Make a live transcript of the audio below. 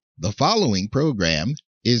The following program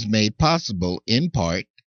is made possible in part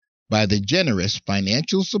by the generous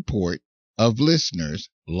financial support of listeners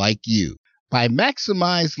like you. By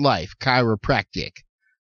Maximize Life Chiropractic,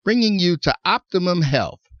 bringing you to optimum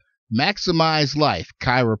health. Maximize Life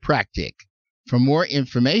Chiropractic. For more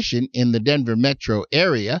information in the Denver metro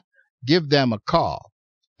area, give them a call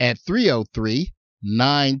at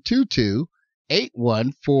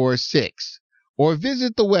 303-922-8146 or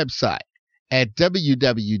visit the website at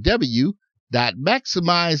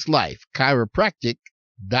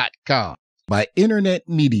www.maximizelifechiropractic.com. By internet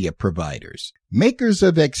media providers, makers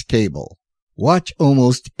of X Cable. Watch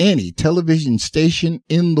almost any television station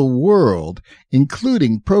in the world,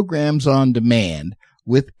 including programs on demand,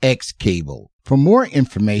 with X Cable. For more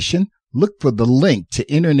information, look for the link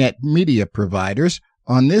to internet media providers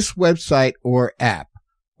on this website or app,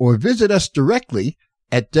 or visit us directly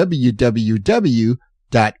at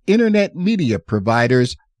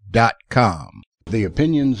www.internetmediaproviders.com. The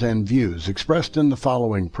opinions and views expressed in the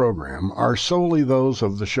following program are solely those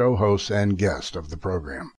of the show hosts and guests of the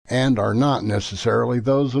program, and are not necessarily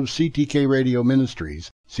those of CTK Radio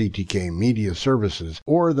Ministries, CTK Media Services,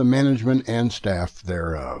 or the management and staff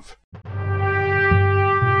thereof.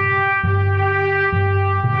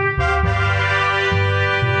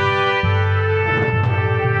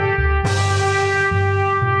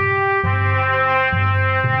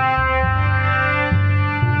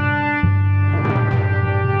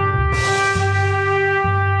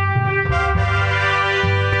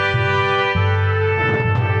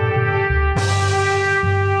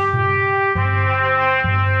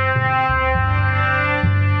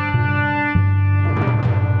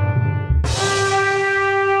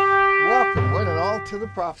 To the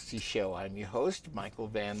Prophecy Show. I'm your host, Michael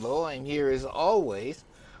Van Lowe. I'm here as always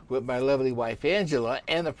with my lovely wife, Angela,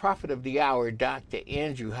 and the prophet of the hour, Dr.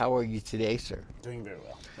 Andrew. How are you today, sir? Doing very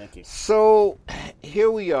well. Thank you. So here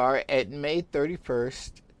we are at May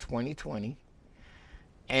 31st, 2020.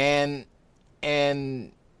 And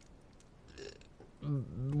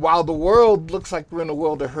while the world looks like we're in a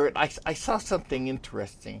world of hurt, I saw something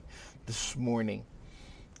interesting this morning.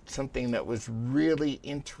 Something that was really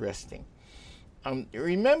interesting.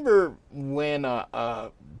 Remember when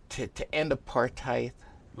to end apartheid,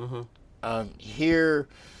 here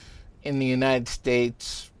in the United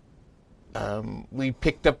States, we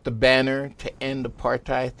picked up the banner to end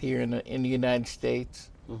apartheid here in the United States.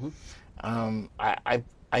 I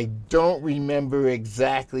don't remember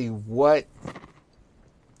exactly what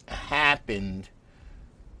happened,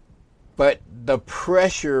 but the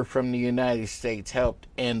pressure from the United States helped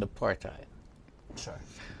end apartheid. Sure.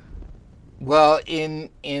 Well, in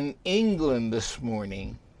England this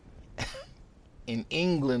morning,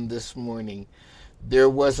 there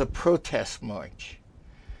was a protest march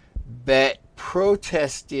that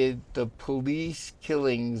protested the police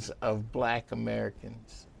killings of Black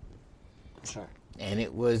Americans. Sure. And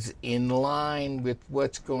it was in line with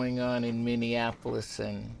what's going on in Minneapolis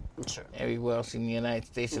and everywhere else in the United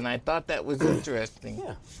States, and I thought that was interesting.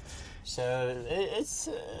 Yeah. So it's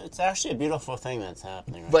actually a beautiful thing that's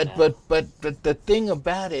happening right now. But the thing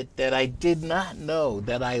about it that I did not know,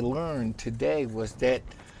 that I learned today, was that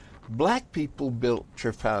Black people built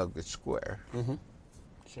Trafalgar Square.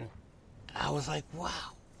 Sure. I was like,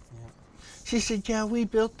 wow. Yeah. She said, yeah, we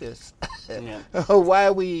built this. Yeah. Why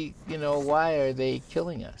are they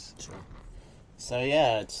killing us? Sure. So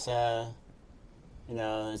yeah, it's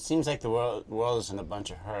it seems like the world is in a bunch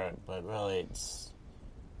of hurt, but really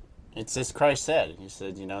it's as Christ said. He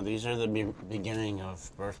said, these are the beginning of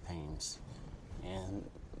birth pains. And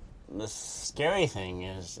the scary thing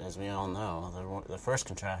is, as we all know, the first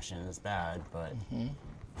contraction is bad, but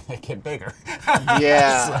they get bigger.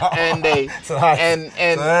 Yeah, and they get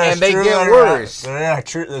worse. Yeah,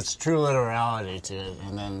 there's true literality to it,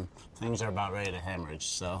 and then things are about ready to hemorrhage.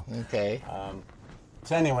 So okay.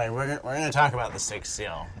 So anyway, we're going to talk about the Sixth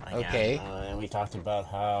Seal again. Okay. And we talked about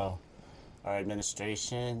how our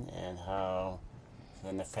administration and how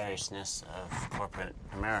the nefariousness of corporate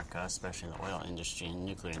America, especially the oil industry and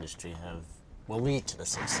nuclear industry, will lead to the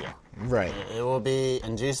Sixth Seal. Right. It will be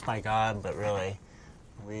induced by God, but really,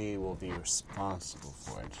 we will be responsible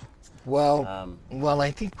for it. Well, I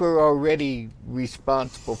think we're already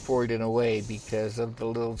responsible for it in a way because of the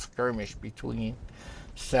little skirmish between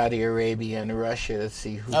Saudi Arabia and Russia to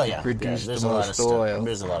see who can produce the most oil.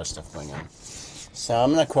 There's a lot of stuff going on. So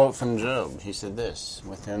I'm going to quote from Job. He said this: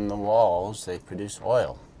 "Within the walls they produce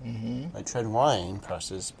oil. They tread wine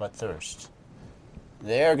presses but thirst.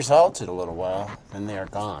 They are exalted a little while, then they are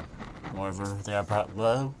gone. Moreover, they are brought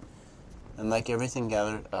low, and like everything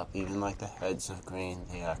gathered up, even like the heads of grain,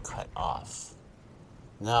 they are cut off.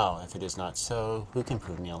 Now, if it is not so, who can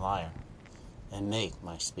prove me a liar and make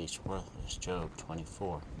my speech worthless? Job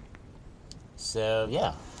 24. So,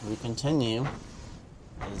 yeah, we continue,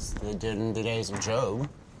 as they did in the days of Job,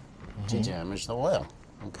 to damage the oil.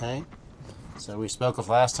 Okay? So we spoke of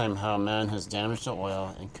last time how man has damaged the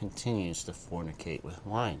oil and continues to fornicate with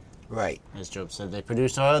wine. Right. As Job said, they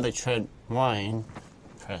produce oil, they tread wine,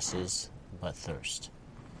 presses but thirst.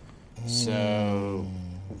 So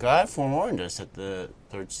God forewarned us at the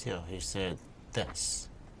third seal. He said this: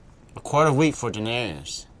 a quart of wheat for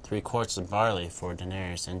denarius, 3 quarts of barley for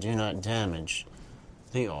denarius, and do not damage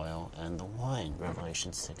the oil and the wine.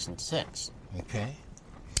 Revelation 6 and 6. Okay.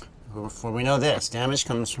 For we know this: damage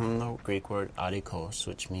comes from the Greek word adikos,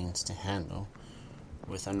 which means to handle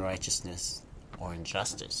with unrighteousness or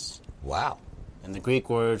injustice. Wow. And the Greek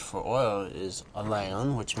word for oil is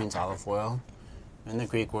oleon, which means olive oil. And the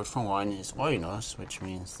Greek word for wine is oinos, which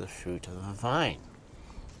means the fruit of the vine.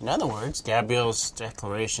 In other words, Gabriel's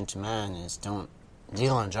declaration to man is, don't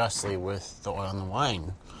deal unjustly with the oil and the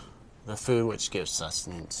wine, the food which gives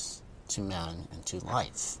sustenance to man and to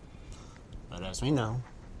life. But as we know,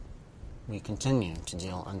 we continue to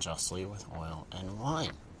deal unjustly with oil and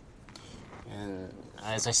wine. And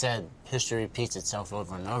as I said, history repeats itself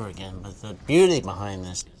over and over again, but the beauty behind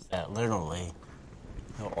this is that literally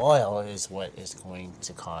the oil is what is going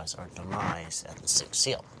to cause our demise at the 6th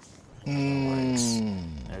seal. In other words,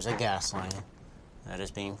 there's a gas line that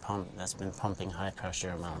is being pumped, that's been pumping high pressure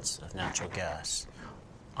amounts of natural gas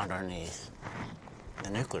underneath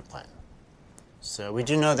the nuclear plant. So we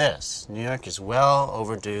do know this: New York is well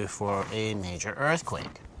overdue for a major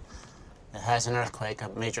earthquake. It has an earthquake, a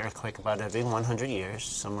major earthquake, about every 100 years,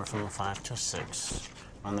 somewhere from a 5 to a 6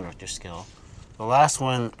 on the Richter scale. The last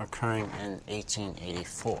one occurring in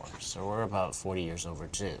 1884, so we're about 40 years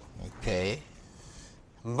overdue. Okay.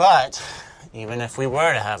 But even if we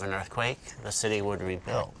were to have an earthquake, the city would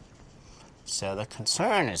rebuild. So the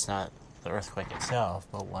concern is not the earthquake itself,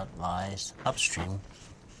 but what lies upstream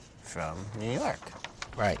from New York.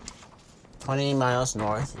 Right. 20 miles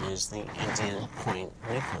north is the Indian Point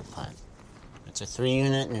nuclear plant. It's a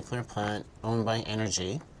 3-unit nuclear plant owned by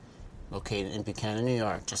Energy, located in Buchanan, New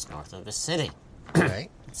York, just north of the city. Right.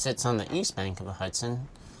 It sits on the east bank of the Hudson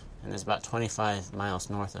and is about 25 miles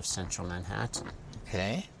north of central Manhattan.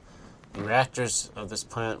 Okay. The reactors of this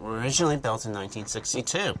plant were originally built in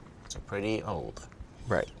 1962, so pretty old.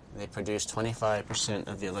 Right. They produce 25%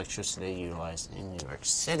 of the electricity utilized in New York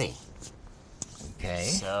City. Okay.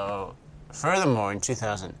 So, furthermore, in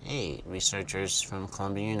 2008, researchers from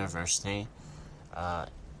Columbia University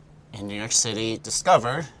in New York City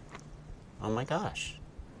discovered, oh my gosh,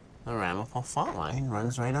 the Ramapo fault line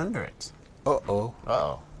runs right under it. Uh-oh.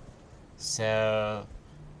 Uh-oh. So,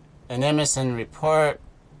 an MSN report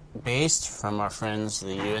based from our friends,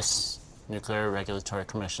 the U.S. Nuclear Regulatory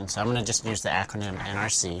Commission, so I'm going to just use the acronym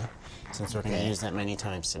NRC, since we're going to use that many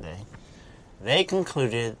times today. They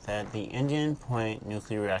concluded that the Indian Point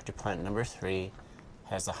Nuclear Reactor Plant number 3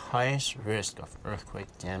 has the highest risk of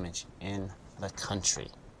earthquake damage in the country.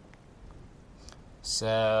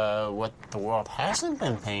 So what the world hasn't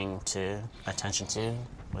been paying attention to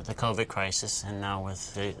with the COVID crisis and now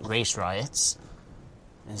with the race riots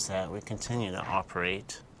is that we continue to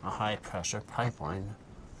operate a high-pressure pipeline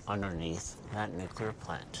underneath that nuclear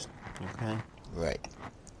plant. Okay? Right.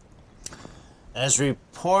 As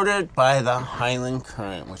reported by the Highland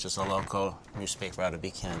Current, which is a local newspaper out of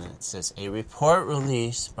Buchanan, it says, a report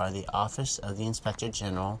released by the Office of the Inspector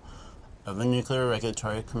General of the Nuclear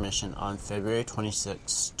Regulatory Commission on February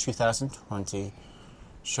 26, 2020,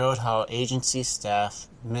 showed how agency staff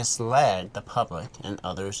misled the public and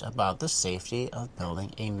others about the safety of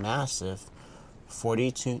building a massive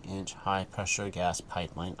 42-inch high-pressure gas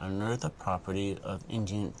pipeline under the property of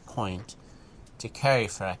Indian Point to carry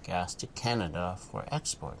frack gas to Canada for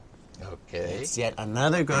export. Okay. It's yet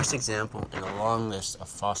another gross example in a long list of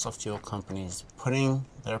fossil fuel companies putting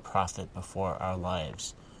their profit before our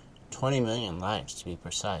lives. 20 million lives to be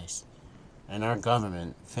precise. And our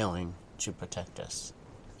government failing to protect us.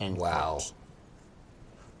 End Wow. quote.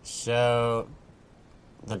 So,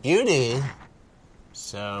 the beauty,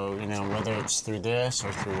 whether it's through this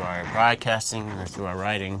or through our broadcasting or through our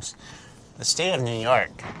writings, the state of New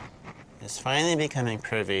York is finally becoming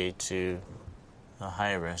privy to the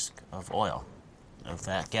high risk of oil, of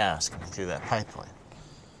that gas coming through that pipeline.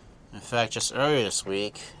 In fact, just earlier this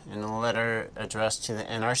week, in a letter addressed to the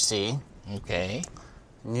NRC, Okay.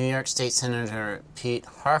 New York State Senator Pete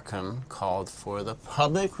Harcum called for the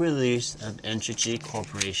public release of Entergy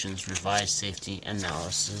Corporation's revised safety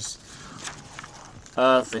analysis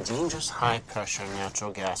of the dangerous high-pressure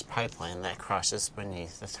natural gas pipeline that crosses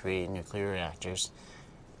beneath the 3 nuclear reactors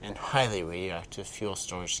and highly radioactive fuel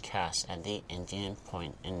storage cache at the Indian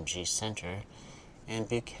Point Energy Center in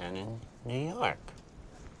Buchanan, New York.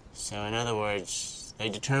 So, in other words, they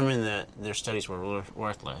determined that their studies were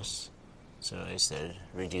worthless. So they said,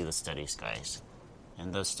 redo the studies, guys.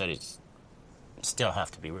 And those studies still have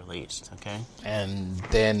to be released, okay? And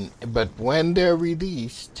then, but when they're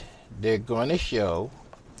released, they're going to show.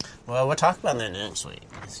 Well, we'll talk about that next week.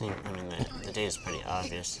 The date is pretty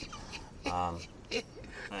obvious. I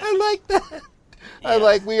like that.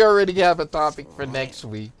 Yeah. We already have a topic for next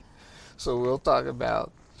week. So we'll talk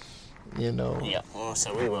about, Yeah, well,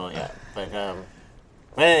 so we will, yeah. But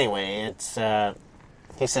anyway, it's,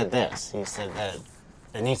 he said this. He said that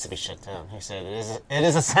it needs to be shut down. He said it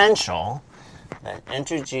is essential that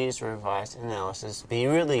Entergy's revised analysis be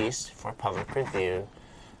released for public review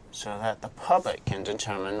so that the public can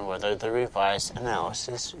determine whether the revised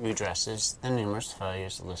analysis redresses the numerous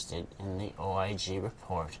failures listed in the OIG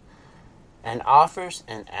report and offers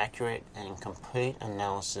an accurate and complete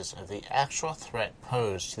analysis of the actual threat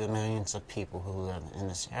posed to the millions of people who live in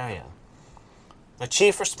this area. The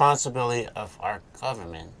chief responsibility of our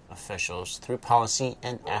government officials through policy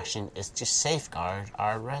and action is to safeguard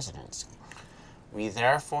our residents. We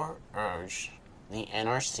therefore urge the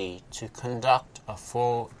NRC to conduct a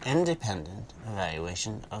full independent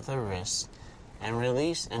evaluation of the risks and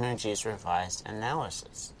release Entergy's revised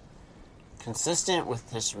analysis. Consistent with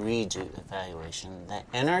this redo evaluation, the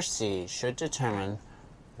NRC should determine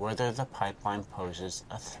whether the pipeline poses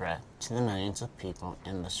a threat to the millions of people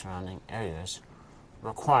in the surrounding areas,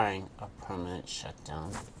 requiring a permanent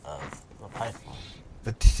shutdown of the pipeline.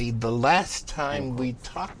 But see, the last time we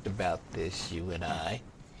talked about this, you and I,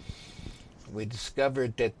 we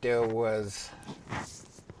discovered that there was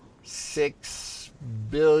 $6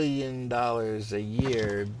 billion a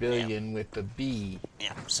year, billion with a B.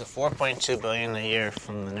 Yeah, so $4.2 billion a year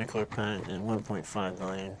from the nuclear plant and $1.5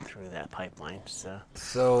 billion through that pipeline. So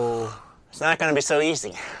it's not going to be so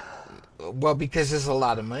easy. Well, because there's a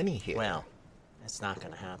lot of money here. Well, it's not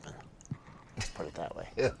going to happen. Let's put it that way.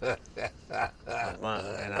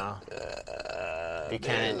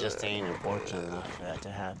 Buchanan just ain't important enough for that to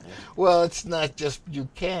happen. Well, it's not just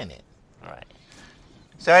Buchanan. Right.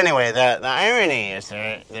 So anyway, the irony is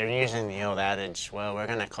they're using the old adage, well, we're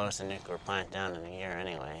going to close the nuclear plant down in a year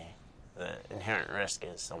anyway. The inherent risk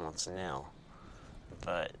is almost nil.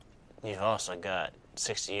 But you've also got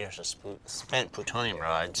 60 years of spent plutonium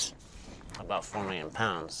rods, about 4 million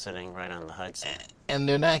pounds, sitting right on the Hudson. And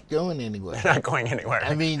they're not going anywhere. They're not going anywhere.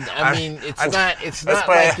 I mean, it's not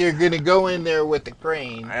like you're going to go in there with a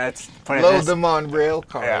crane, load them on rail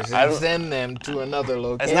cars, and send them to another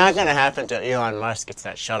location. It's not going to happen till Elon Musk gets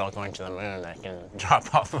that shuttle going to the moon that can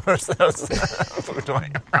drop off most of those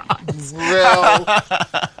plutonium rods.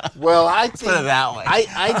 Well, I think, put it that way.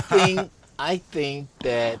 I think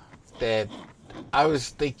that I was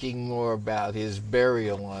thinking more about his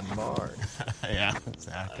burial on Mars. Yeah,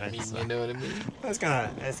 exactly. I mean, you know what I mean? It's gonna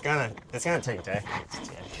take decades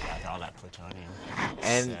to get all that plutonium.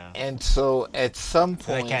 And so at some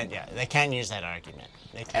point, they can't use that argument.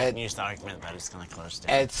 They can't use the argument that it's gonna close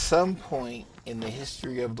down. At some point in the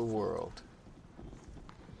history of the world,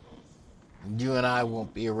 you and I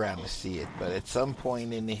won't be around to see it, but at some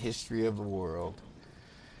point in the history of the world,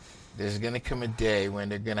 there's going to come a day when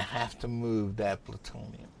they're going to have to move that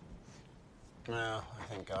plutonium. Well, I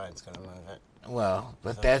think God's going to move it. Well,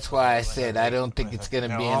 but so that's why I said I don't think it's going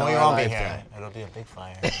to be in our lifetime. It'll be a big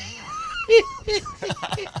fire.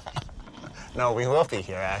 No, we will be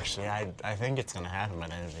here, actually. I think it's going to happen by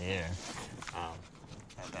the end of the year.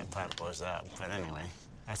 That plant blows up. But anyway,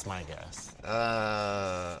 that's my guess.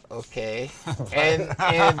 Okay. and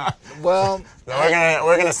well,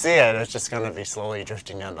 we're gonna see it. It's just gonna be slowly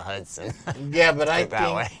drifting down the Hudson. Yeah, but I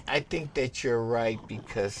think that you're right,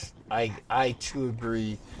 because I too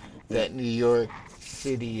agree that New York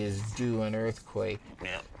City is due an earthquake.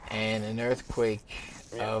 Yeah. And an earthquake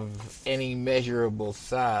of any measurable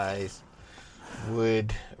size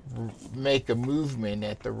would make a movement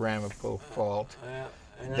at the Ramapo Fault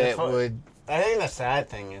that would. I think the sad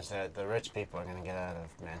thing is that the rich people are going to get out of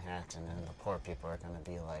Manhattan, and the poor people are going to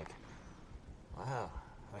be like, wow,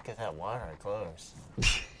 look at that water close.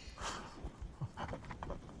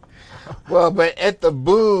 Well, but at the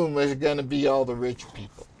boom is going to be all the rich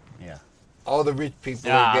people. Yeah. All the rich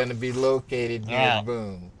people are going to be located near the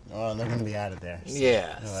boom. Oh, they're going to be out of there.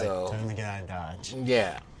 So so. Time to get out of Dodge.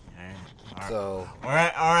 Yeah. Right. So. Or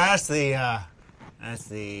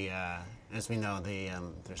as we know,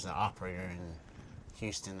 there's the operator in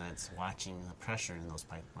Houston that's watching the pressure in those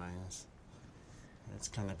pipelines. It's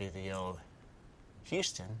going to be the old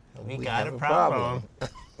Houston. We got a problem.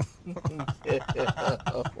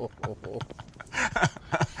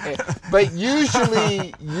 But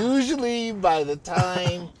usually by the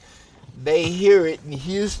time they hear it in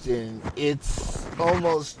Houston, it's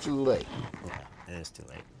almost too late. Yeah, it is too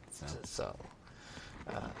late. So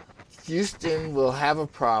Houston will have a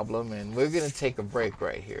problem, and we're going to take a break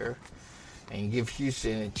right here and give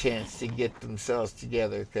Houston a chance to get themselves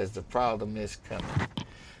together because the problem is coming.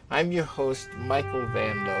 I'm your host, Michael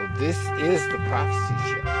Van Lowe. This is The Prophecy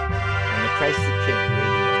Show on the Christ the King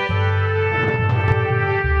Radio.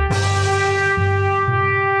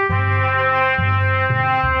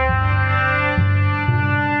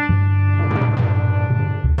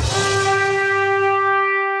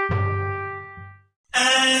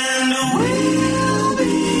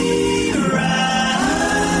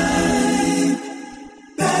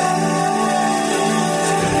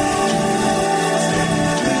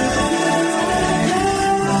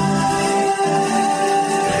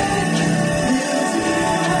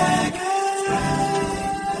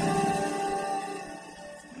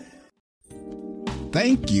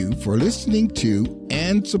 Thank you for listening to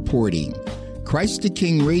and supporting Christ the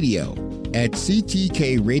King Radio at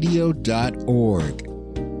ctkradio.org.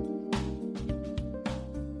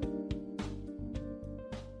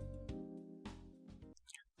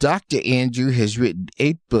 Dr. Andrew has written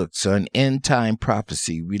 8 books on end-time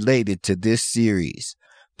prophecy related to this series.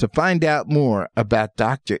 To find out more about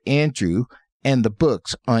Dr. Andrew and the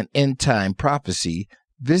books on end-time prophecy,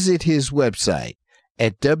 visit his website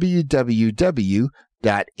at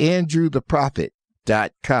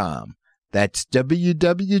www.andrewtheprophet.com. That's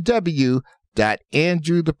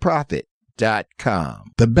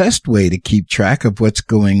www.andrewtheprophet.com. The best way to keep track of what's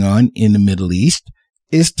going on in the Middle East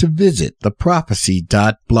is to visit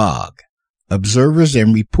theprophecy.blog. Observers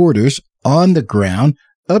and reporters on the ground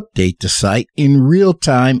update the site in real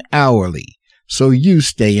time hourly, so you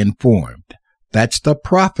stay informed. That's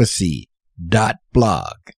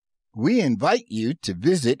theprophecy.blog. We invite you to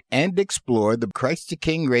visit and explore the Christ the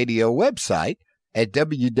King Radio website at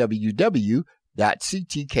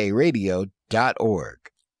www.ctkradio.org.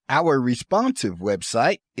 Our responsive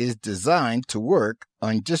website is designed to work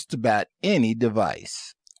on just about any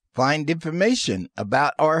device. Find information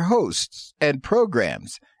about our hosts and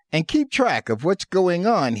programs and keep track of what's going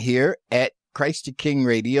on here at Christ the King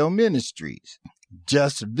Radio Ministries.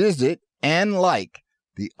 Just visit and like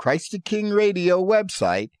the Christ the King Radio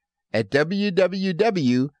website at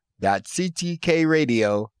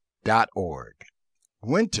www.ctkradio.org.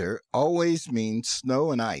 Winter always means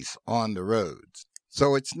snow and ice on the roads,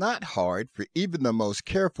 so it's not hard for even the most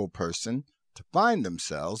careful person to find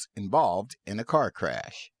themselves involved in a car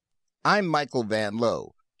crash. I'm Michael Van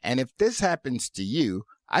Lowe, and if this happens to you,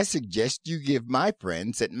 I suggest you give my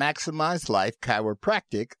friends at Maximize Life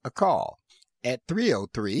Chiropractic a call at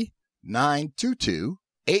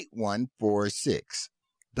 303-922-8146.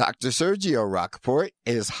 Dr. Sergio Rockport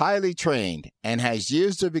is highly trained and has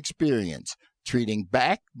years of experience treating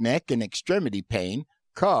back, neck, and extremity pain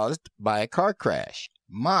caused by a car crash,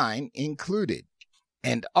 mine included,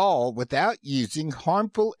 and all without using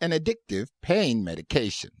harmful and addictive pain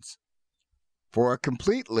medications. For a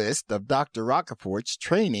complete list of Dr. Rockefort's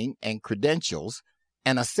training and credentials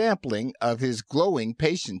and a sampling of his glowing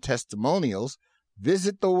patient testimonials,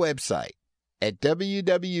 visit the website at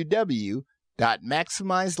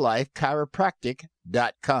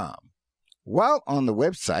www.maximizelifechiropractic.com. While on the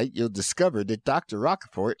website, you'll discover that Dr.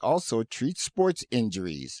 Rockefort also treats sports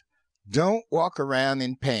injuries. Don't walk around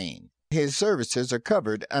in pain. His services are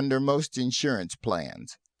covered under most insurance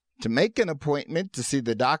plans. To make an appointment to see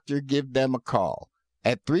the doctor, give them a call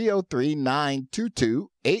at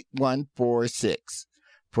 303-922-8146.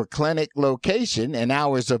 For clinic location and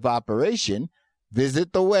hours of operation,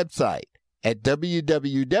 visit the website at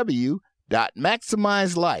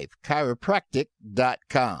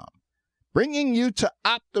www.maximizelifechiropractic.com. Bringing you to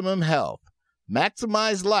optimum health,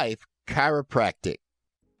 Maximize Life Chiropractic.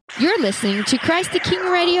 You're listening to Christ the King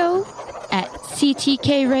Radio at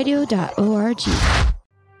ctkradio.org.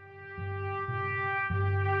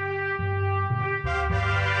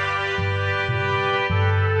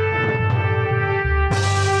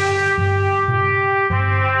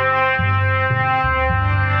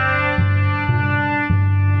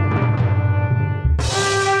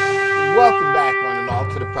 Welcome back, one and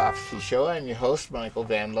all, to the Prophecy Show. I'm your host, Michael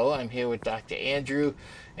Van Lowe. I'm here with Dr. Andrew,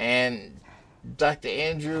 and Dr.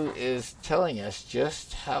 Andrew is telling us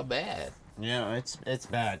just how bad. It's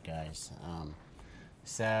bad, guys.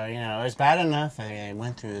 So, it was bad enough. I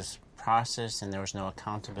went through this process and there was no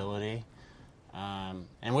accountability.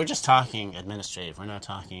 And we're just talking administrative. We're not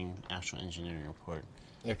talking actual engineering report.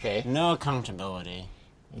 Okay. No accountability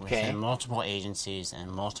Okay. within multiple agencies and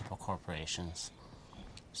multiple corporations.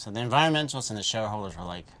 So the environmentalists and the shareholders were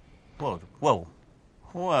like, whoa.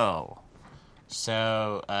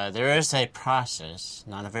 So there is a process,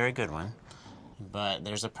 not a very good one, but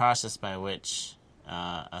there's a process by which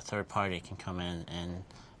a third party can come in and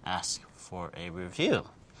ask for a review.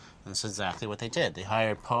 And this is exactly what they did. They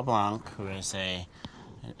hired Paul Blanc, who is an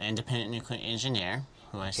independent nuclear engineer,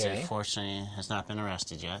 who I said fortunately has not been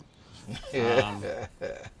arrested yet.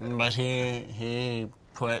 But he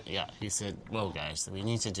said, "Whoa, guys, we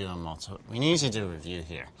need to do a review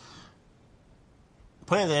here."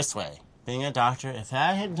 Put it this way: being a doctor, if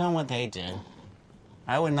I had done what they did,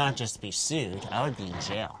 I would not just be sued; I would be in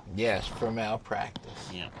jail. Yes, for malpractice.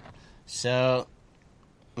 Yeah. So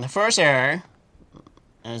the first error,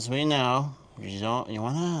 as we know, you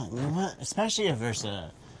want, especially if there's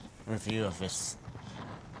a review of this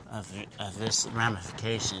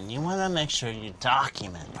ramification, you want to make sure you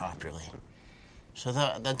document properly. So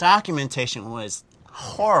the documentation was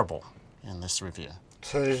horrible in this review.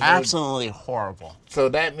 So Absolutely horrible. So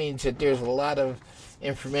that means that there's a lot of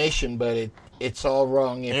information, but it's all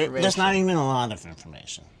wrong information. There's not even a lot of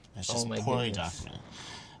information. It's just my poorly goodness. documented.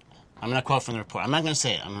 I'm going to quote from the report. I'm not going to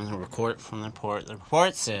say it. I'm going to quote from the report. The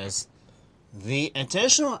report says, the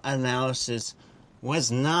additional analysis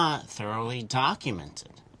was not thoroughly documented.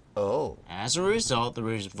 Oh. As a result, the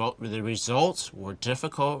results were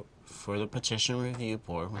difficult for the Petition Review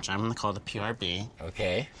Board, which I'm going to call the PRB,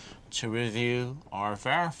 Okay. to review or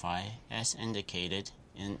verify as indicated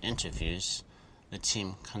in interviews the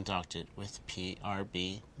team conducted with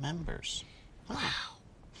PRB members. Wow.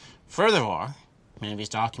 Furthermore, many of these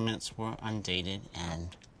documents were undated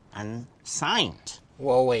and unsigned.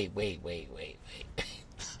 Well, wait.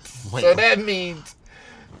 So that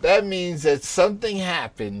means that something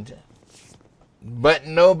happened, but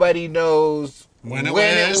nobody knows when it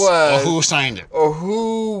was, or who signed it. or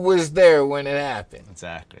who was there when it happened.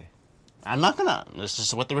 Exactly. This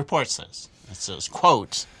is what the report says. It says,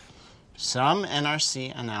 quote, some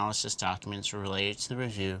NRC analysis documents related to the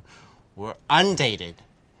review were undated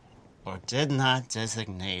or did not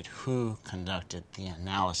designate who conducted the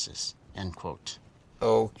analysis, end quote.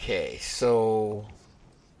 Okay, so...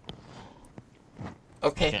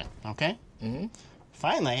 Okay. Mm-hmm.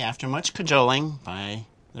 Finally, after much cajoling by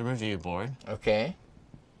the review board, Okay.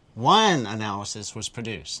 one analysis was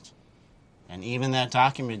produced. And even that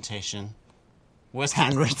documentation was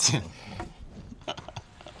handwritten.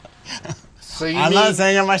 So you I'm not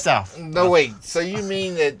saying it myself. No, wait. So you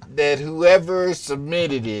mean that whoever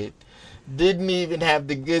submitted it didn't even have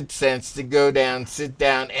the good sense to go down, sit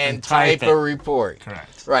down, and type a report?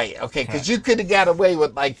 Correct. Right. Okay. Because you could have got away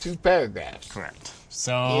with like 2 paragraphs. Correct.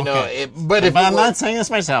 So, You know, okay. but I'm not saying this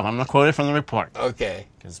myself. I'm going to quote it from the report. Okay.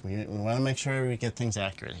 Because we want to make sure we get things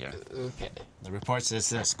accurate here. Okay. The report says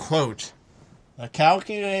this, quote, the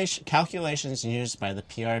calculations used by the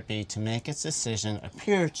PRB to make its decision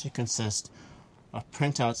appear to consist of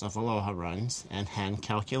printouts of Aloha runs and hand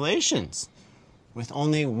calculations, with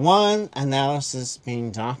only one analysis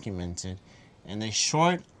being documented and a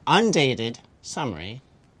short, undated summary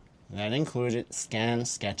that included scanned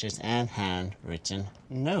sketches and handwritten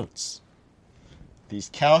notes. These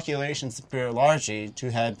calculations appear largely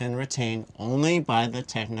to have been retained only by the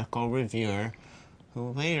technical reviewer,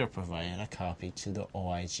 who later provided a copy to the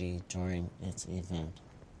OIG during its event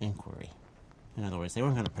inquiry. In other words, they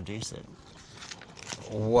weren't going to produce it.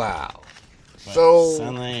 Wow. But So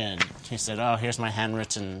suddenly he said, "Oh, here's my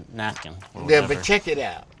handwritten napkin." Or yeah, whatever. but check it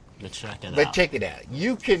out. Check it out.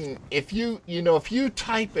 You can, if you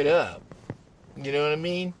type it up, you know what I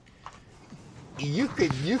mean? You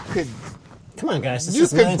could Come on, guys. This you is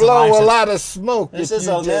could millions of blow lives a lot of smoke. This if is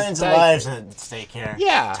you millions just of type lives it. at stake here.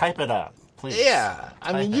 Yeah. Type it up, please. Yeah,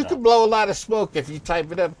 I mean, you it could up. blow a lot of smoke if you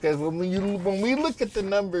type it up, because when we look at the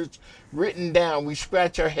numbers written down, we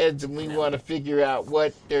scratch our heads and we want to figure out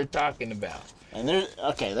what they're talking about. And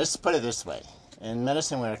let's put it this way. In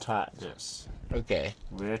medicine, we're taught this. Okay.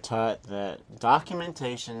 We're taught that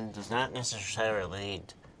documentation does not necessarily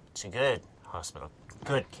lead to good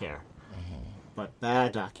care. Mm-hmm. But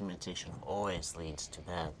bad documentation always leads to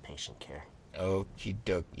bad patient care. Okie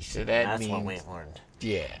dokie. So That's means what we've learned.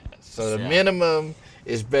 Yeah. So the minimum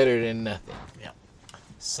is better than nothing. Yeah.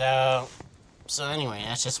 So anyway,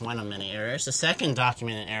 that's just one of many errors. The second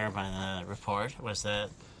documented error by the report was that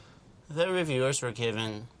the reviewers were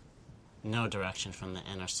given no direction from the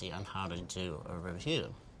NRC on how to do a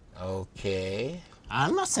review. Okay.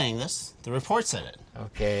 I'm not saying this. The report said it.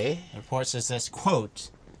 Okay. The report says this, quote,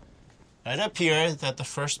 "It appeared that the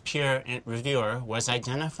first peer reviewer was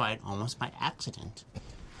identified almost by accident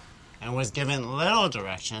and was given little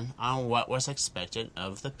direction on what was expected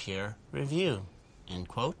of the peer review," end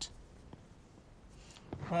quote.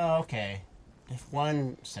 Well, okay. If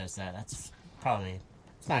one says that, that's probably,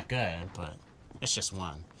 it's not good, but it's just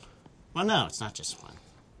one. Well, no, it's not just one.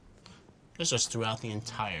 It's just throughout the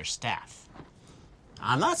entire staff.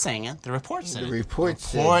 I'm not saying it. The report said it. The report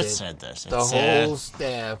said this. The whole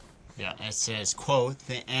staff. Yeah, it says, quote,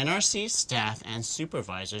 "The NRC staff and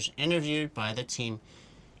supervisors interviewed by the team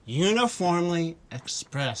uniformly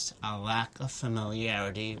expressed a lack of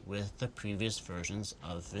familiarity with the previous versions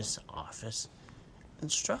of this office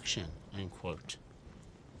instruction," end quote.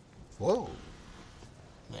 Whoa.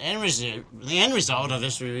 The end result of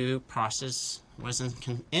this review process was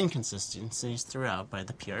inconsistencies throughout by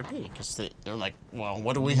the PRB, because they're like, well,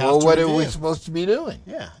 what do we have to what review? are we supposed to be doing?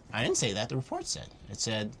 Yeah, I didn't say that. The report said. It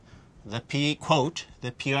said, quote,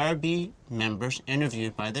 "The PRB members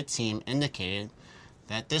interviewed by the team indicated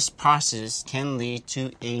that this process can lead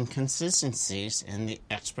to inconsistencies in the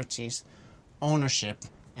expertise, ownership,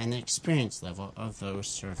 and the experience level of those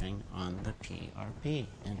serving on the PRB."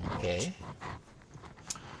 End quote. Okay.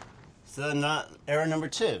 So error number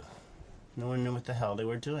 2. No one knew what the hell they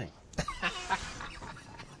were doing.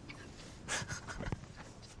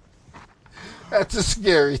 That's a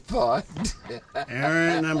scary thought.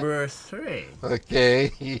 Error number 3.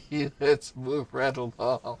 Okay, let's move right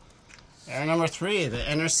along. Error number 3, the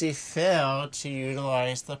NRC failed to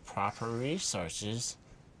utilize the proper resources,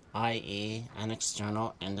 i.e. an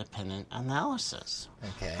external independent analysis.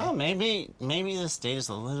 Okay. Oh, maybe this data is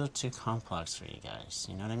a little too complex for you guys.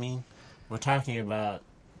 You know what I mean? We're talking about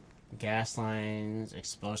gas lines,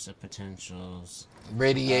 explosive potentials,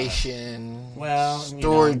 Radiation.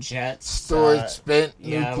 stored jets, stored spent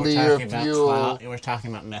nuclear fuel. We're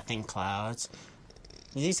talking about methane clouds.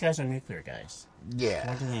 These guys are nuclear guys. Yeah.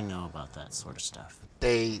 What do they know about that sort of stuff?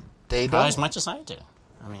 They Probably don't. as much as I do.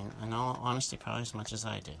 I mean, in all honesty, probably as much as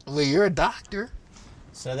I do. Well, you're a doctor.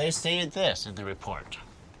 So they stated this in the report.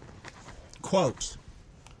 Quote,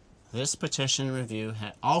 "This petition review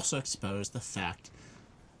had also exposed the fact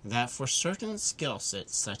that for certain skill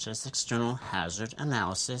sets, such as external hazard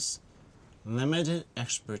analysis, limited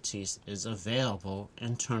expertise is available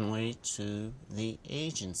internally to the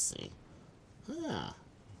agency."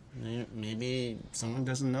 Maybe someone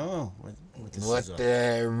doesn't know what this is.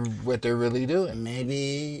 What they're really doing.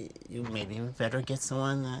 Maybe you better get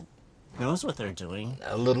someone that knows what they're doing.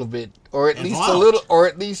 A little bit, or at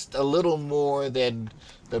Involved. least a little more than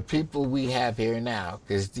the people we have here now,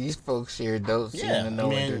 because these folks here don't seem to know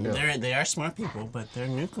what they're doing. They are smart people, but they're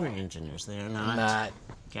nuclear engineers. They are not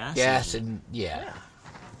gas gas engineers. and yeah.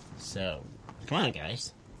 So, come on,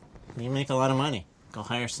 guys. You make a lot of money. Go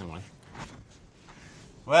hire someone.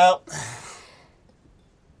 Well,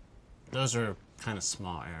 those are kind of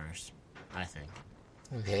small errors, I think.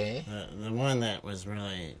 Okay. The one that was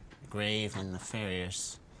really grave and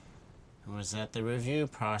nefarious was that the review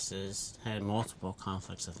process had multiple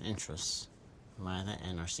conflicts of interest by the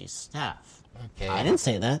NRC staff. Okay. I didn't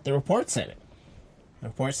say that. The report said it. The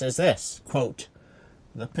report says this, quote,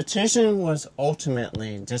 "The petition was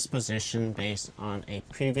ultimately dispositioned based on a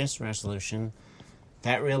previous resolution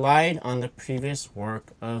that relied on the previous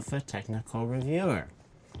work of the technical reviewer.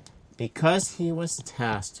 Because he was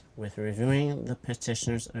tasked with reviewing the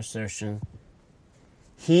petitioner's assertion,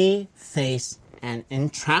 he faced an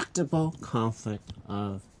intractable conflict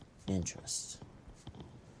of interest.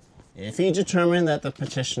 If he determined that the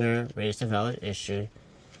petitioner raised a valid issue,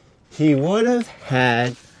 he would have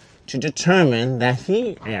had to determine that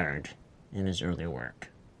he erred in his earlier work.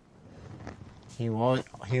 He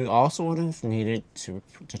also would have needed to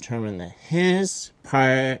determine that his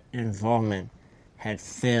prior involvement had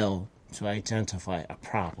failed to identify a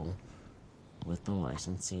problem with the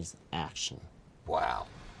licensee's action." Wow.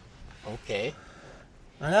 Okay.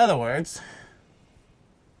 In other words,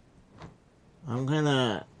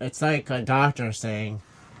 it's like a doctor saying,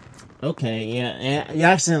 "Okay, yeah, you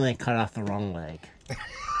accidentally cut off the wrong leg.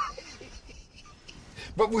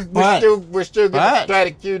 But we're still going to try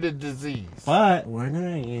to cure the disease. But we're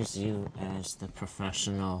going to use you as the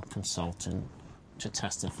professional consultant to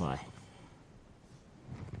testify."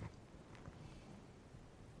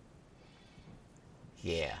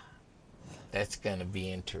 Yeah. That's going to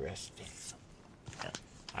be interesting.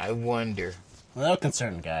 I wonder. A little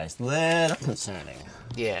concerning, guys. Little concerning.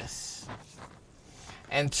 Yes.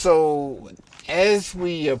 And so, as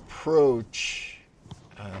we approach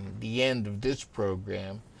the end of this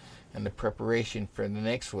program, and the preparation for the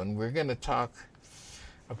next one, we're going to talk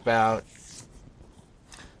about...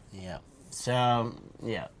 Yeah. So,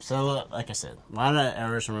 like I said, a lot of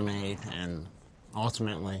errors were made, and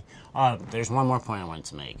ultimately... there's one more point I wanted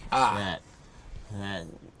to make. That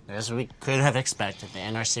as we could have expected, the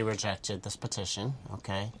NRC rejected this petition,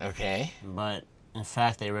 okay? Okay. But, in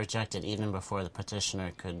fact, they rejected even before the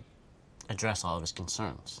petitioner could address all of his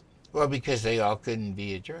concerns. Well, because they all couldn't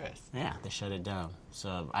be addressed. Yeah, they shut it down.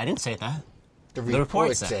 So, I didn't say that. The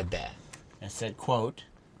report said that. It said, quote,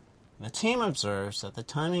 "The team observes that the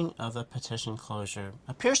timing of the petition closure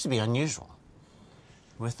appears to be unusual,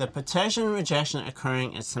 with the petition rejection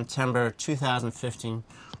occurring in September 2015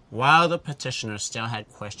 while the petitioner still had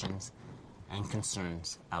questions and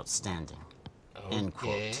concerns outstanding." End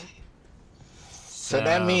quote. So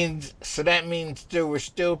that means there were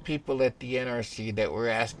still people at the NRC that were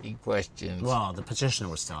asking questions. Well, the petitioner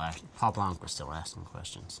was still asking. Paul Blanc was still asking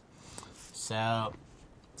questions. So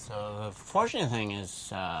the fortunate thing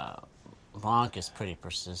is Blanc is pretty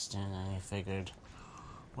persistent, and he figured,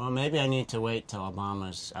 well, maybe I need to wait till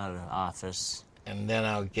Obama's out of office, and then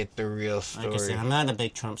I'll get the real story. Like I said, I'm not a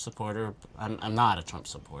big Trump supporter. I'm not a Trump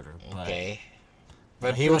supporter. But, okay.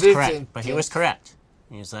 But he was correct. But he was correct.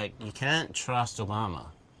 He was like, you can't trust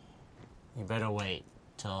Obama. You better wait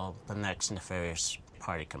till the next nefarious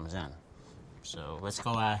party comes in. So let's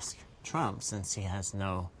go ask Trump, since he has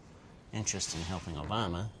no interest in helping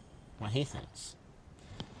Obama, what he thinks.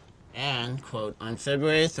 And, quote, "On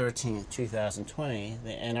February 13th, 2020,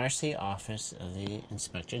 the NRC Office of the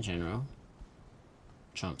Inspector General,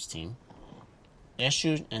 Trump's team,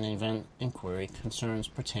 issued an event inquiry concerns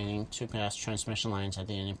pertaining to gas transmission lines at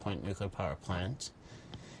the Indian Point nuclear power plant.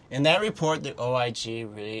 In that report, the OIG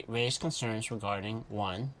raised concerns regarding,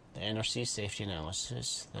 1, the NRC safety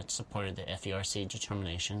analysis that supported the FERC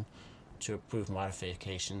determination to approve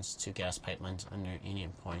modifications to gas pipelines under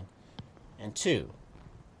Indian Point, and 2,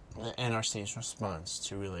 the NRC's response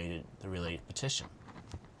to the related petition."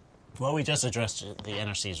 Well, we just addressed the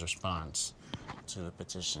NRC's response to the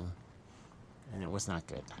petition, and it was not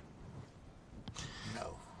good.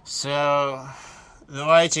 No. So the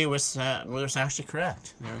OIG was actually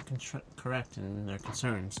correct. They were correct in their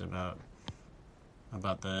concerns about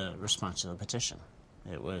the response to the petition.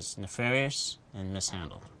 It was nefarious and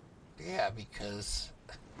mishandled. Yeah, because...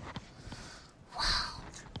 Wow.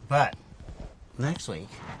 But next week,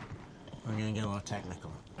 we're going to get a little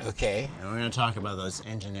technical. Okay. And we're going to talk about those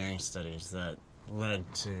engineering studies that led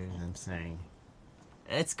to them saying,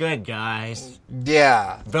 "It's good, guys.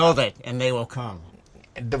 Yeah. Build it, and they will come."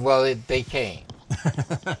 Well, they came.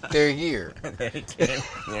 They're here. They came.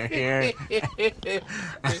 They're here.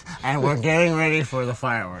 And we're getting ready for the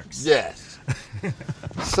fireworks. Yes.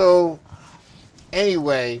 So,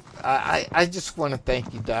 anyway, I just want to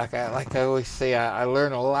thank you, Doc. Like I always say, I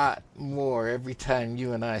learn a lot more every time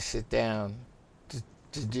you and I sit down to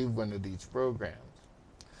do one of these programs.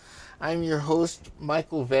 I'm your host,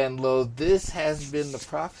 Michael Van Lowe. This has been the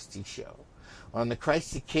Prophecy Show on the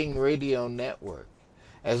Christ the King Radio Network.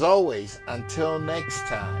 As always, until next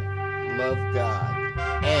time, love God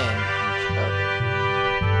and each other.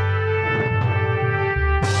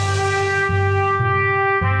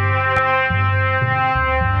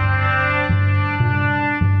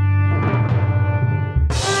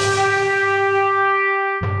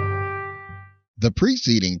 The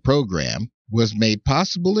preceding program was made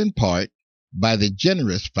possible in part by the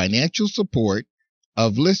generous financial support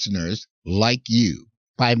of listeners like you.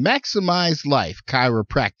 By Maximize Life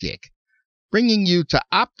Chiropractic, bringing you to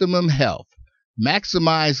optimum health.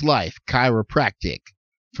 Maximize Life Chiropractic.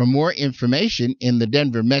 For more information in the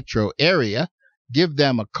Denver metro area, give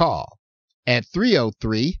them a call at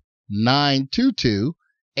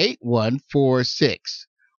 303-922-8146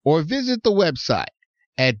 or visit the website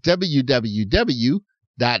at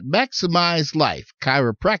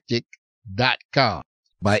www.maximizelifechiropractic.com.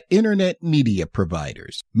 By internet media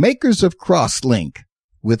providers, makers of Crosslink.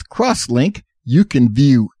 With Crosslink, you can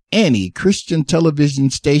view any Christian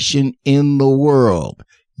television station in the world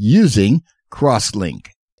using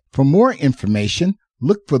Crosslink. For more information,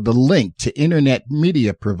 look for the link to internet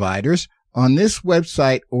media providers on this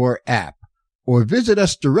website or app, or visit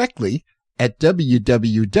us directly at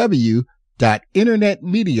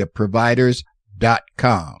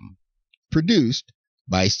www.internetmediaproviders.com. Produced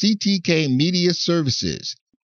by CTK Media Services